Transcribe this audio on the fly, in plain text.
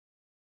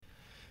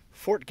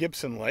Fort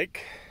Gibson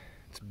Lake.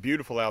 It's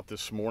beautiful out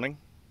this morning.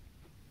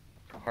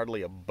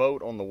 Hardly a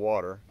boat on the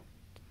water.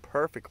 It's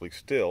perfectly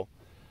still,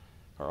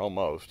 or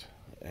almost.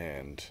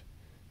 And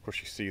of course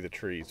you see the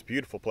trees.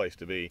 Beautiful place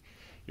to be.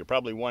 You're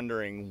probably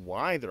wondering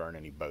why there aren't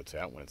any boats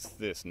out when it's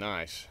this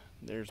nice.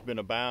 There's been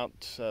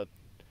about, I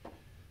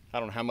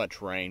don't know how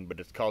much rain, but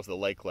it's caused the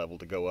lake level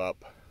to go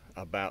up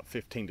about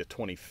 15 to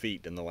 20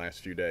 feet in the last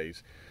few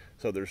days.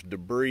 So there's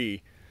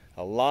debris,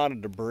 a lot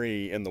of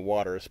debris in the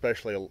water,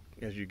 especially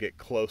as you get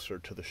closer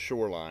to the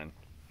shoreline.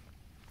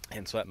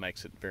 And so that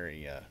makes it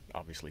very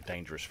obviously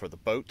dangerous for the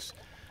boats,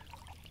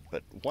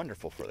 but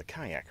wonderful for the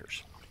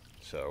kayakers.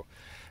 So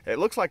it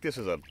looks like this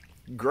is a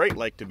great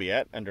lake to be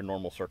at under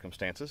normal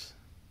circumstances.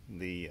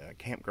 The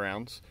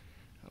campgrounds,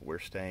 we're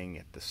staying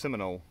at the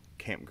Seminole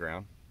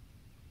Campground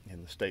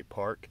in the state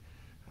park.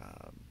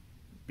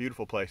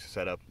 Beautiful place to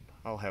set up.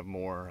 I'll have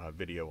more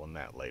video on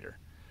that later.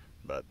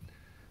 But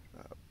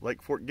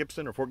Lake Fort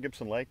Gibson, or Fort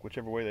Gibson Lake,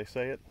 whichever way they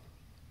say it,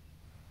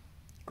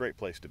 great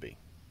place to be.